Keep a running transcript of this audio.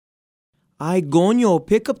Ay, Gonyo,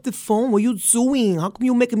 pick up the phone. What you doing? How come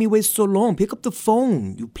you making me wait so long? Pick up the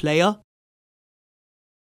phone, you player.